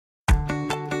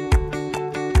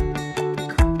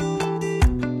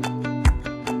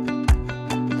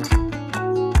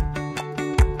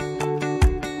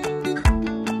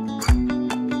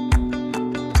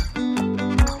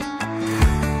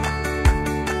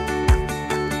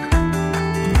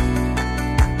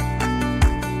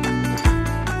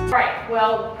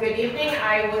Well, good evening.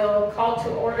 I will call to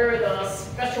order the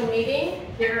special meeting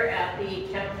here at the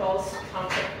Cannon Falls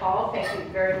Township Hall. Thank you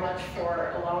very much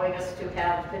for allowing us to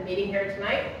have the meeting here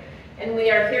tonight. And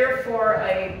we are here for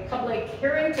a public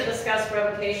hearing to discuss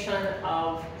revocation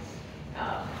of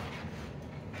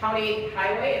county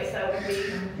highway, is that what we?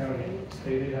 County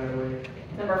State Highway.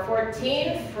 Number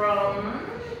 14 from,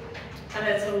 and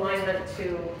its alignment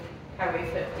to Highway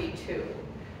 52.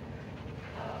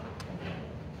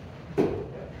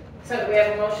 So we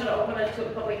have a motion to open it to a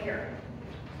public hearing.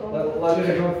 Let's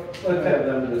have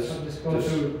them just go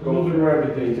through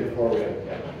everything before we.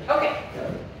 Okay.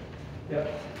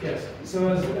 Yes. So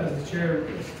as the chair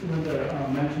Linda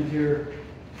mentioned here,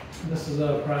 this is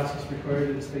a process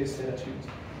required in state statutes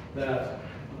that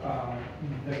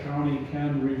the county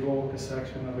can revoke a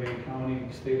section of a county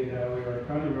state highway or a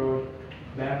county road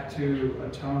back to a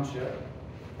township.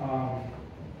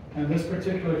 In this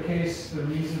particular case, the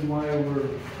reason why we're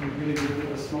really doing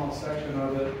a small section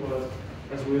of it was,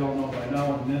 as we all know by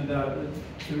now, MnDOT,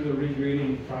 through the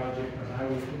regrading project on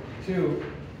Highway 52,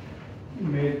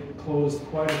 closed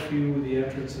quite a few of the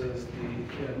entrances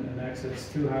and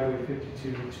exits to Highway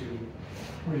 52 to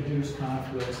reduce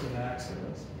conflicts and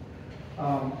accidents.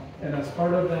 And as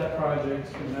part of that project,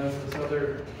 and as this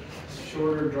other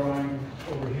shorter drawing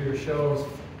over here shows,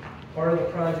 part of the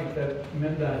project that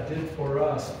MnDOT did for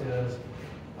us is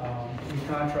we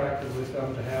contracted with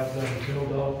them to have them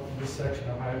build out this section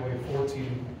of Highway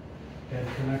 14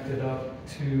 and connect it up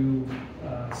to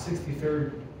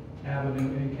 63rd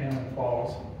Avenue in Cannon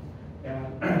Falls.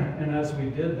 And as we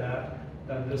did that,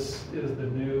 then this is the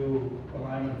new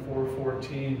alignment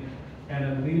 414, and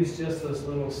it leaves just this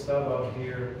little stub out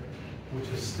here, which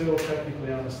is still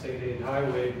technically on the state aid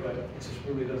highway, but it just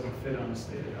really doesn't fit on the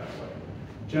state aid highway.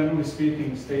 Generally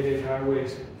speaking, state aid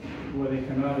highways, where they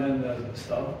cannot end as a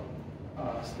stub,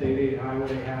 state aid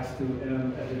highway has to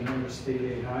end at an interstate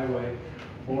aid highway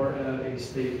or at a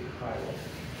state highway,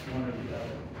 one or the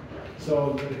other.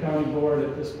 So the county board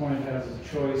at this point has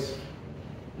a choice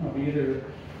of either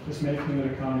just making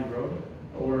it a county road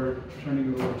or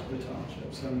turning it over to the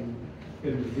townships. And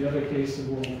in the other cases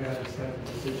where we've had this type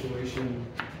of a situation,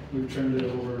 we've turned it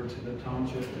over to the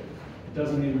township. It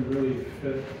doesn't even really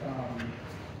fit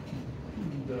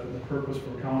the purpose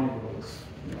for county roads.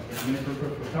 You know, the main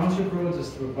purpose for township roads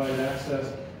is to provide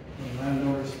access and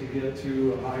landowners to get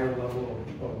to a higher level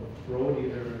of road,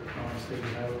 either on state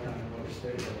highway, county road, or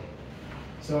state road.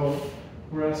 So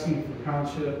we're asking for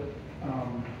township,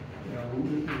 you know,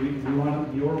 we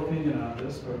want your opinion on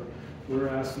this, but we're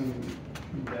asking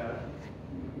that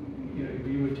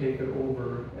you would take it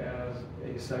over as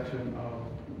a section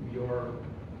of your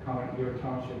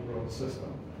township road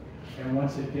system. And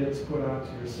once it gets put onto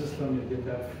your system, you get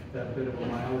that bit of a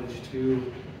mileage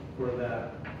too for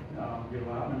that your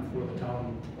allotment for the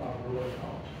town road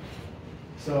account.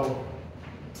 So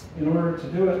in order to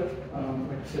do it,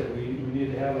 like I said, we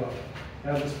need to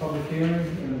have this public hearing,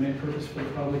 and the main purpose for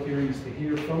the public hearing is to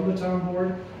hear from the town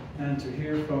board and to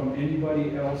hear from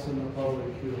anybody else in the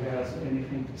public who has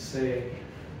anything to say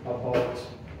about this,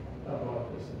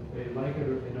 if they like it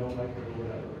or if they don't like it or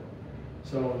whatever.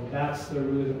 So that's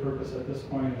really the purpose at this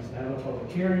point, is to have a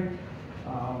public hearing.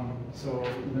 So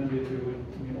then we would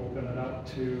open it up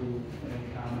to any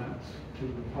comments to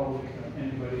the public,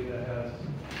 anybody that has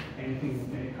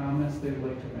any comments they'd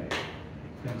like to make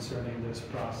concerning this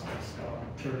process,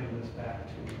 turning this back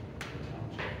to the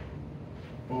township.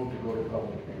 Move to go to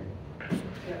public hearing.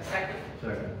 Second.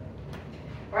 Second.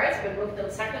 All right, it's been moved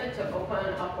and seconded to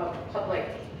open up a public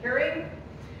hearing.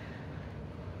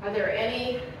 Are there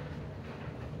any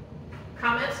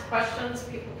comments, questions,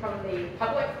 people from the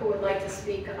public who would like to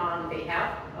speak on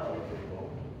behalf of?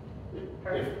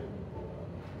 Pardon?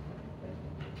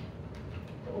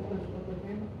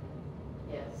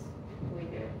 Yes, we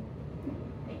do.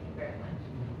 Thank you very much.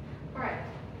 All right.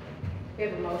 We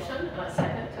have a motion and a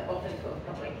second to open to a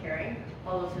public hearing.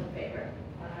 All those in favor?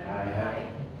 Aye.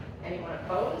 Anyone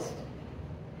opposed?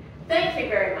 Thank you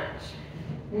very much.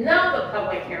 Now the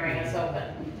public hearing is open.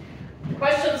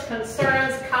 Questions,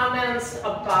 concerns, comments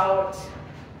about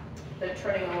the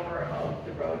turning over of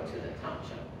the road to the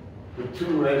township? The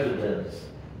two residents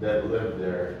that live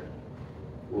there,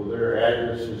 will their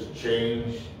addresses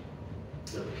change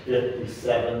to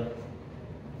 57?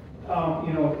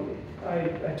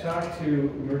 I talked to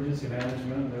emergency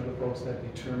management, and they're the folks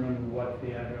that determine what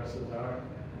the addresses are,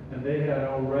 and they had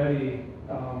already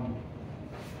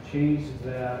changed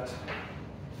that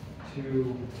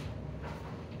to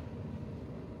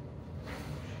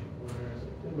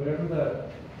whatever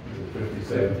that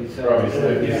 57. Probably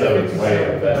 57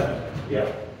 way.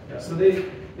 Yeah. So they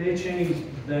they changed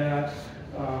that,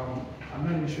 I'm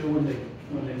not even sure when they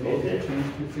made that change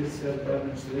to 57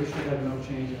 Avenue, so they should have no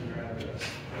change in their address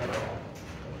at all.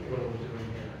 What we're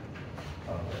doing here.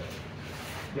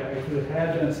 Yeah, if it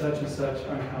had been such and such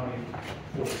on County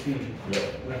 14, then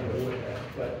it would have,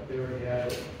 but they already had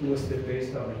it listed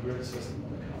based on the grid system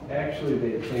of the county. Actually,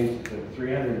 they changed it to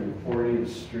 340th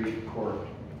Street Court.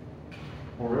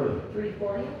 Oh, really?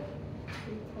 340?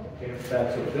 If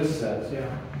that's what this says. Yeah.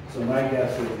 So my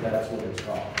guess is that's what it's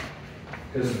called.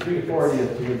 Because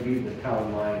 340th would be the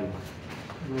town line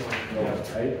road,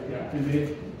 right? Yeah, and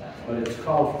they, But it's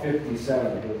called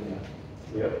 57, isn't it?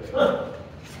 Yep.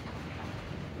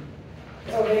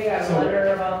 So they got a So-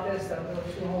 letter about this, the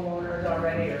two homeowners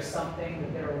already, or something,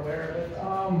 that they're aware of it?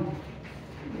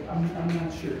 I'm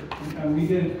not sure.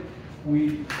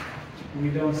 We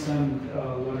don't send a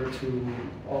letter to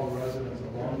all the residents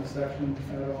along the section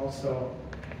at all, so.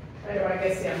 I know, I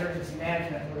guess the emergency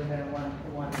management would have been one.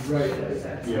 Right. should have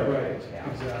said Yeah. something. Right, Yeah.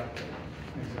 exactly.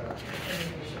 Maybe we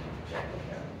should check with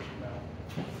them. No.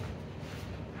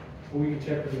 We can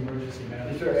check with the emergency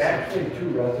management. Is there actually two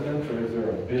residents, or is there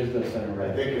a business and a I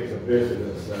think residence? it's a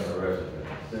business and a residence.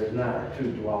 There's not two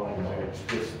dwellings there, it's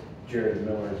just Jared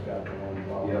Miller's got the one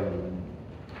dwelling. Yep. And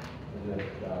is it,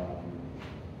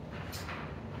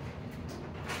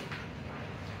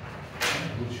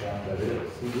 Whose shop that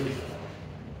is? Who is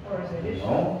that? Or is it issue?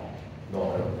 No? No,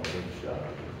 I don't know whose shop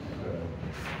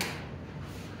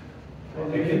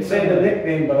you can say the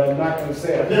nickname, but I'm not gonna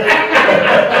say it.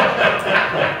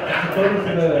 According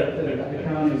to the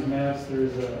county's maps,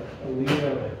 there's a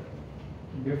Alita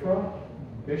Bischoff?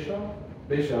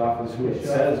 Bischoff is who it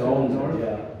Bischoff says to the owns north. it,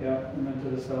 yeah. Yeah, and then to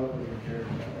the south is Jared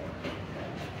Miller.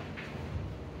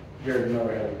 Jared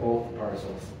Miller has both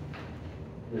parcels.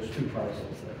 There's two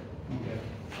parcels there, Okay.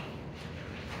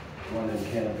 one in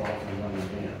Cannabon and one in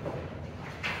Van.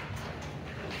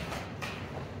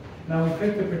 Now, we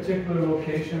picked a particular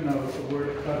location of where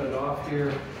to cut it off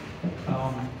here.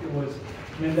 It was,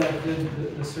 MnDOT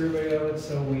did the survey of it,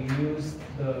 so we used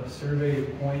the survey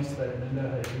points that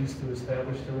MnDOT had used to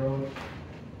establish the road.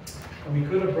 And we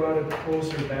could have brought it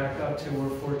closer back up to where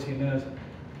 14 is,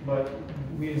 but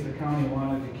we as the county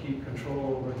wanted to keep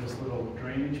control over this little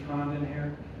drainage pond in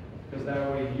here, because that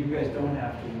way you guys don't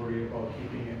have to worry about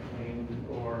keeping it clean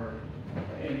or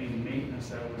any maintenance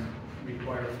that would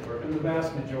require for it. And the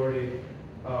vast majority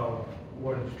of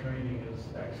what is draining is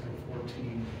actually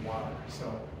 14 water.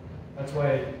 So that's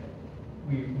why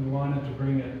we wanted to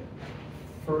bring it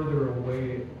further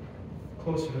away,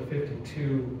 closer to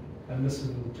 52, and this is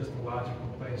just the logical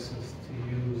places to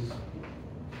use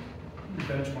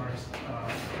benchmarks,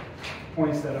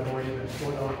 points that have already been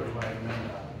put out there by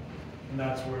MnDOT. And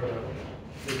that's where the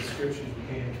description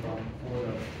came from for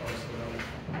the parcel.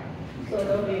 So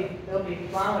they'll be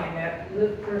plowing that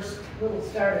first little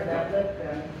start of that lip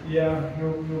then, Yeah,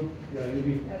 you'll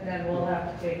be, and then we'll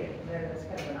have to take it, then it's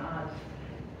kind of an odd,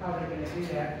 how they're gonna do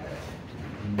that,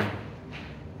 but,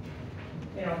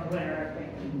 you know, in the winter, I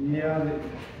think. yeah,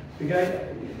 the guy,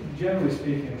 generally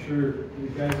speaking, I'm sure the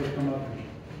guys that come up,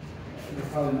 they're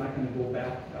probably not gonna go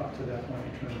back up to that point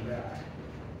and turn back.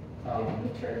 Did we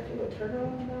do a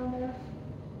turnaround down there?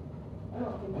 I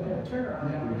don't think we had a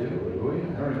turnaround. Yeah, we do, do we?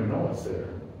 I don't even know what's there.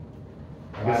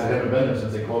 I guess I haven't been there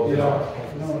since they closed it Yeah, off.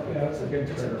 no, yeah, it's a big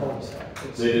cul-de-sac.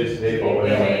 They just, they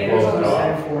Yeah, closed it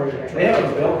off. They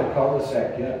haven't built a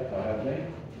cul-de-sac yet, though, have they?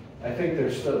 I think they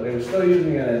were still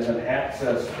using it as an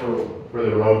access for For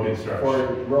the road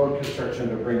construction. road construction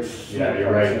to bring. Yeah,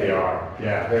 you're right, they are.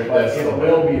 Yeah, But that's it still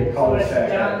will there. be a So it's cul-de-sac.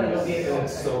 done, it'll be a It's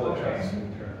cul-de-sac. still the Okay. Johnson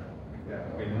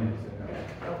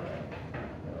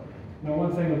Now,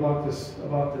 one thing about this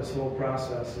whole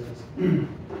process is, you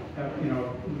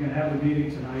know, we're gonna have a meeting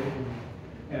tonight,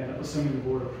 and assuming the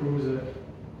board approves it,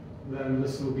 then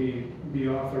this will be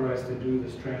authorized to do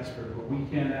this transfer, but we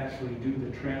can't actually do the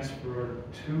transfer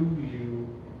to you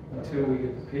until we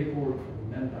get the paperwork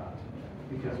from MnDOT,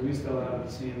 because we still haven't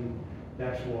seen the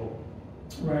actual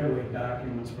right-of-way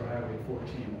documents for Highway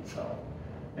 14 itself.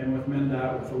 And with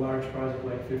MnDOT, with a large project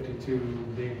like 52,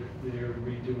 they're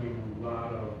redoing a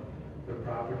lot of their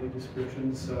property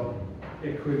descriptions, so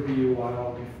it could be a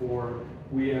while before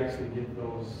we actually get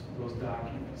those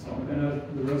documents. So, and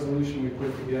the resolution we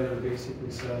put together basically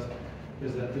says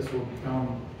is that this will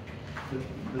become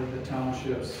the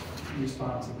township's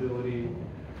responsibility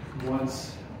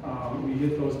once we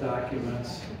get those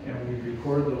documents and we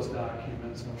record those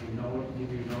documents and we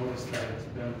give you notice that it's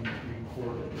been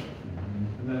recorded.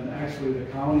 And then actually the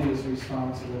county is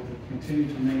responsible to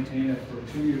continue to maintain it for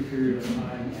a 2-year period of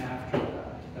time after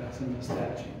that. That's in the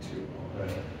statute too. Right.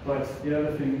 But the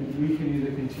other thing, we can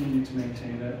either continue to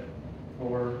maintain it,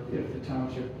 or if the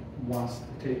township wants to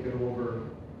take it over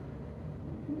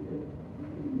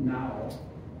now,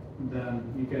 then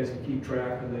you guys can keep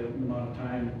track of the amount of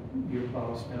time your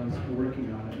plow spends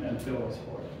working on it and bill us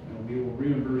for it. And we will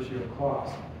reimburse your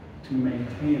cost to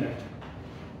maintain it,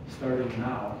 starting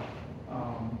now,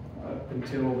 up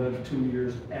until the 2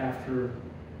 years after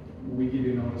we give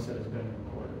you notice that it's been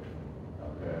recorded.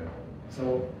 Okay.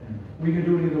 So we can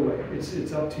do it either way.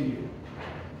 It's up to you.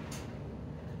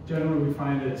 Generally, we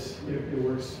find it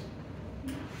works.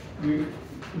 We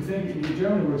think it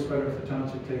generally works better if the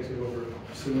township takes it over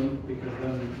soon, because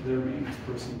then their maintenance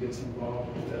person gets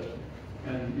involved with it.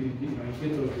 And you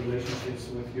get those relationships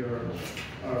with your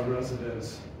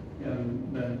residents, and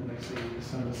then like say you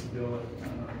send us a bill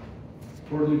on a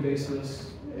quarterly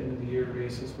basis, end of the year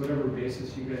basis, whatever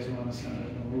basis you guys want to send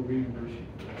it, and we'll reimburse you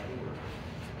for that work.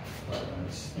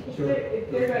 If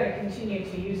they're gonna continue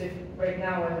to use it right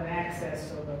now as an access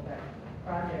so that that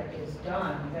project is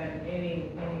done, then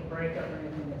any breakup or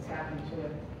anything that's happened to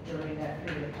it during that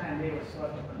period of time, they will still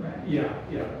have to correct. Yeah,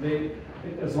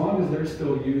 as long as they're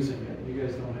still using it, you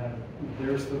guys don't have,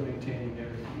 they're still maintaining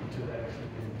everything until actually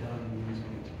they're done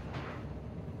using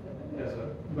it.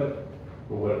 But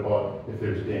what about if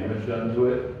there's damage done to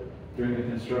it during the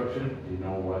construction? Do you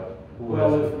know what?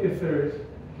 well, if there's,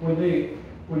 when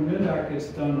MinDOT gets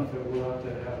done with it, we'll have to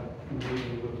have a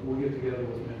meeting, we'll get together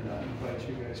with MinDOT and invite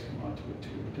you guys to come onto it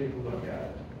too, take a look at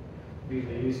it. Be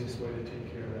the easiest way to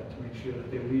take care of that, to make sure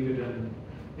that they leave it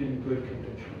in good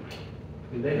condition.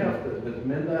 And they have to, does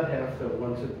MinDOT have to,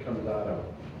 once it comes out of,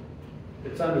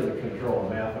 it's under the control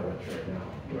of Mathewitz right now.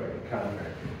 Right. The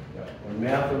contractor. When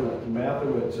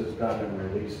Mathewitz is done and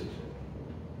releases it,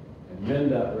 and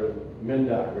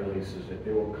MinDOT releases it,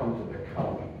 it will come to the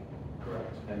county.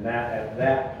 Correct. And that, at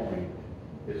that point,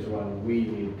 is when we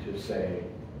need to say,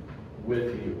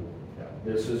 with you,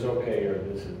 this is okay or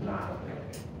this is not okay.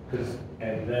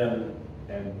 And then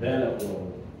it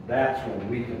will, that's when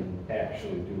we can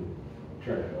actually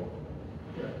turn it over.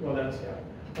 Yeah, well, that's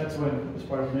when, as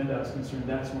far as MinDOT is concerned,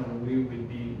 that's when we would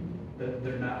be, that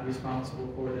they're not responsible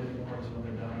for it anymore, is when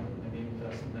they're done, when they meet with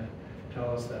us and they tell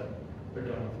us that they're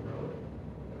done with the road.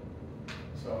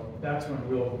 So that's when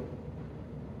you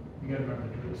gotta remember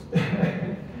to do this.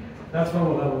 That's when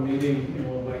we'll have a meeting and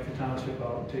we'll invite the township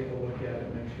out, take a look at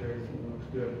it, make sure everything looks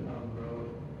good on the road,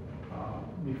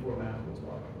 before Mathewitz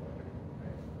walk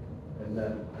away. And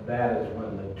then that is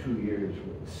when the 2 years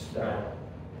would start.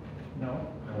 No?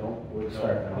 No, would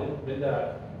start now.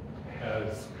 MinDOT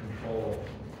has control of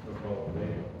the road,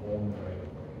 they own the right of way.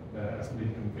 That has to be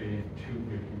conveyed to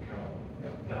Beacon County.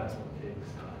 That's what takes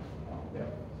time. Yeah.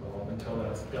 So until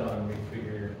that's done, we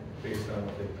figure, based on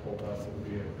what they told us, it would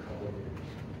be a couple of years,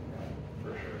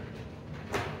 for sure.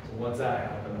 So once that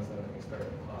happens, then we start the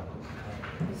clock.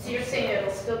 So you're saying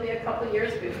it'll still be a couple of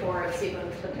years before it's even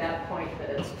to that point that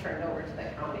it's turned over to the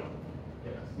county?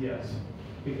 Yes,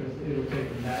 because it'll take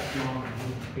them that long to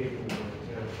do paperwork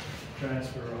to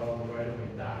transfer all the right-of-way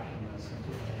documents into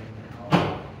the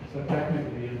county. So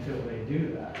technically, until they do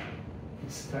that,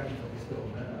 it's technically still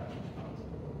MinDOT's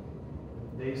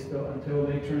responsibility. They still, until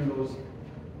they turn those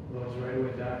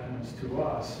right-of-way documents to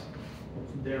us,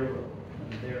 it's their road,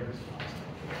 and they're responsible.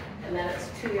 And then it's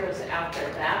 2 years after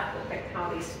that the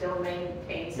county still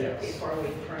maintains it Yes. before we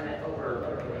turn it over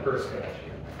literally? Per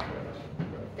statute.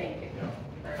 Thank you.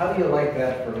 How do you like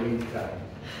that for lead time?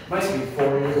 Might be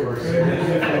 4 years.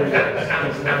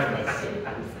 Exactly.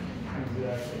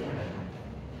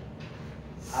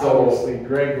 So, Obviously,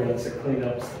 Greg wants to clean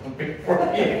up stuff before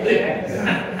he leaves.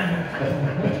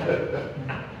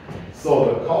 so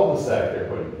the cul-de-sac they're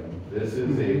putting in, this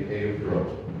is a paved road.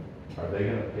 Are they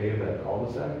gonna pave that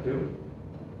cul-de-sac too?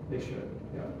 They should,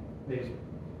 yeah.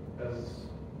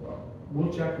 Well,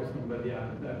 we'll check with them, but yeah,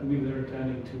 I believe they're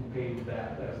intending to pave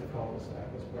that as a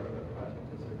cul-de-sac as part of the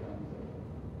project as they're done with it.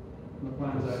 The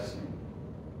plans I've seen.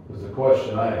 Because the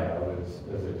question I have is,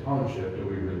 as a township, do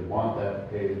we really want that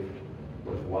paved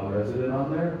with one resident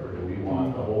on there? Or do we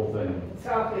want the whole thing? It's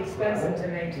awfully expensive to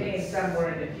maintain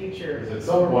somewhere in the future. Because at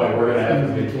some point, we're gonna have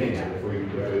to maintain it if we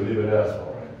leave it asphalt.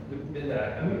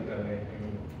 MinDOT hasn't done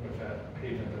anything with that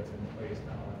pavement that's in place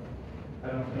now. I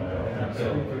don't think. Yeah, so,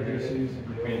 they're just using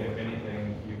I mean, if anything,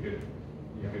 you could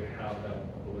have them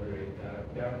obliterate that.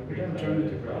 Yeah, we can turn it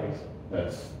to grass.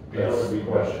 That's the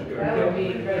question. That would be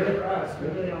better for us, we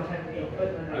really don't have the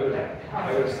equipment. I would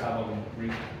have them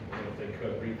if they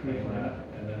could, reclaim that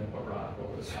and then put rock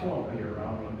over the It won't top. be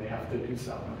around when they have to do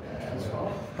something like that, that's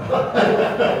all.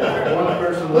 One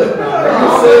person living on You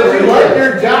said you like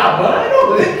your job, but I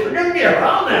don't think you're gonna be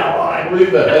around that long.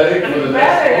 relieve the headache for the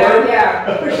next Rather, one.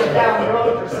 yeah, push it down the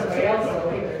road for somebody else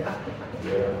though either.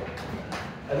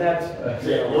 Yeah. And that's,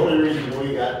 The only reason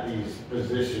we got these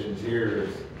positions here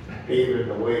is paving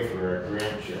the way for our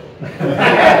grandchildren.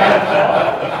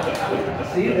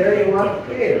 see, there you want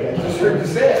to pay, I just heard you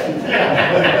say it.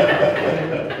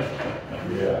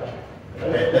 Yeah.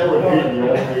 That would be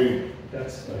the only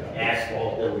That's,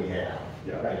 asphalt that we have.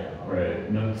 Yeah.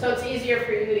 Right, no, So it's easier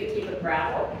for you to keep it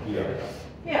gravel? Yes.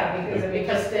 Yeah, because I mean,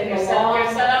 Because just then in you're a set- long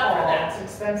you're set up for haul, that. it's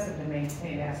expensive to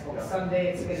maintain asphalt. Someday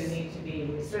it's gonna need to be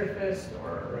resurfaced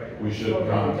or. Right. we should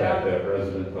contact that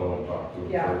resident though and talk to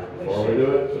him Yeah, first we before we should.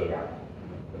 do it, so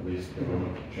Yeah. at least give him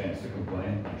a chance to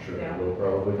complain. I'm sure Yeah. he will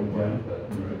probably complain, but.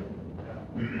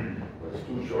 It's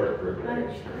too short for a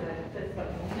grandchild.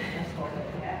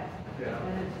 Yeah.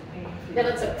 Then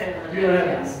it's a pain in the You don't neck,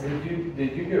 have, yes.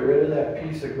 did you get rid of that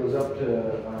piece that goes up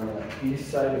to, on the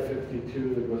east side of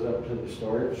 52, that goes up to the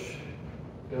storage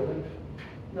building?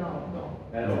 No. No.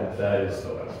 No, that is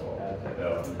still asphalt.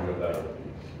 That's- Yeah, with that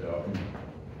piece,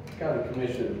 yeah. County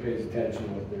commissioner pays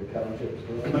attention with their townships.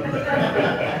 doing.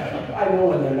 I know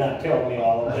when they're not telling me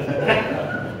all of it.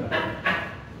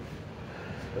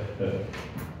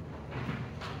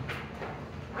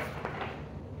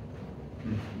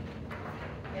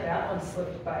 Yeah, that one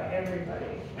slipped by everybody,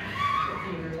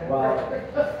 if you remember. Well,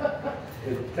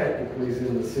 it technically is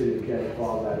in the city of Cannon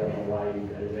Falls, I don't know why you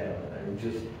guys have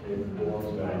it, it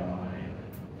blows my mind.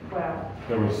 Well.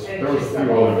 There was and a just the few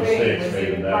whole other thing mistakes was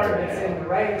made in that. Apartments in area. the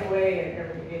right of way and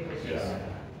everything, it was just,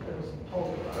 Yeah. it was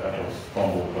totally. That was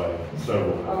fumbled by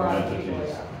several A lot different of people,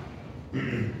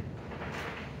 entities.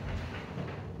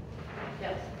 yeah.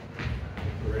 Yes.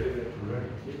 Ready to,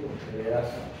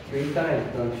 Yes, 3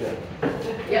 times, don't you?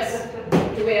 Yes.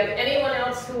 Do we have anyone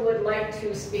else who would like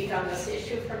to speak on this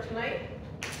issue for tonight?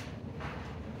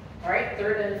 All right,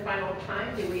 third and final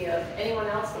time. Do we have anyone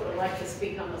else that would like to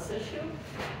speak on this issue?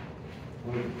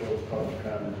 We close public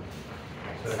comment.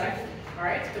 Second. All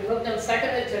right, it's been moved and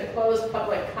seconded to close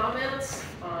public comments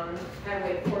on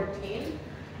Highway 14.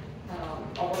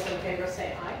 All those in favor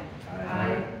say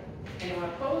aye. Anyone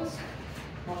opposed?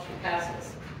 Motion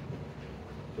passes.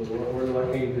 So what we're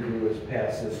looking to do is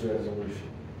pass this resolution.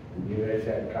 You guys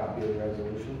have a copy of the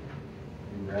resolution?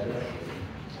 You read it?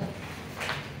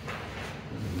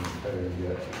 Better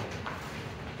yet.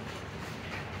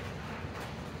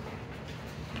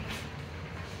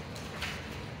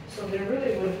 So there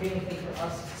really wouldn't be anything for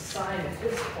us to sign at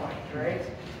this point, right?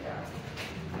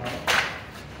 Yeah.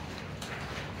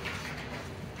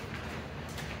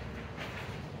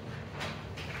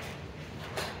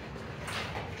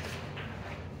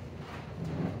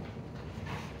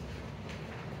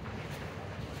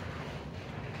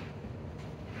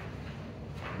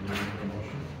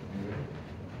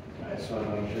 I just want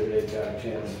to make sure they've got a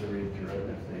chance to read through it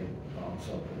if they found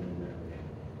something in there.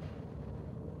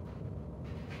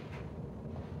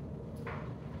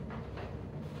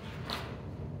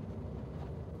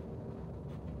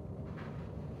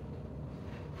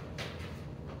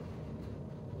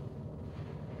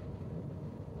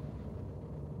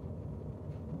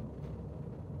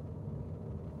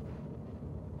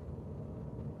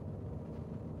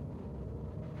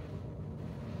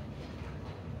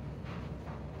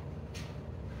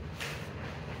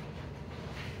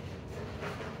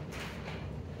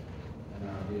 And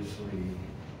obviously,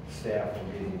 staff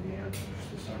will give you the answers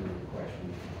to some of your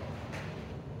questions.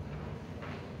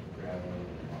 Gravel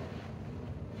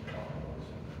and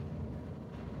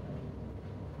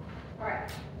all All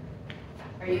right.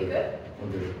 Are you good?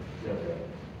 Okay. Yep.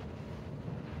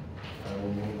 I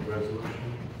will move the resolution.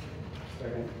 those.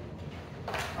 Second.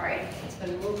 All right, it's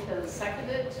been moved and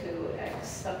seconded to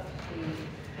accept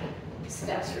the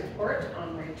staff's report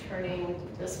on returning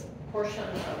this portion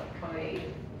of county,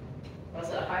 was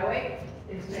it a highway?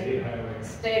 State highway.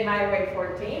 State Highway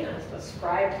 14 as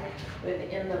described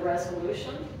within the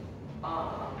resolution,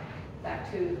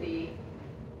 back to the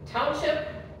township,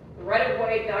 the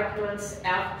right-of-way documents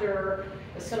after,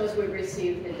 as soon as we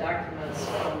receive the documents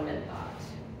from MnDOT.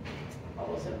 All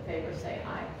those in favor say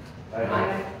aye.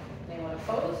 Anyone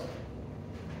opposed?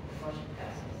 Motion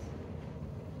passes.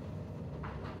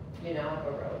 You know,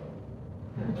 a road.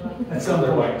 At some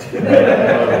point.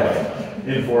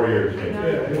 In 4 years,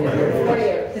 maybe. 4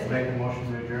 years. Make a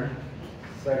motion to adjourn?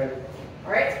 Second.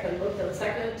 All right, it's been moved and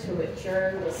seconded to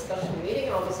adjourn the special meeting.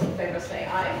 All those in favor say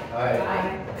aye.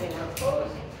 Aye. Anyone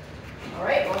opposed? All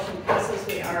right, motion passes.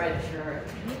 We are adjourned.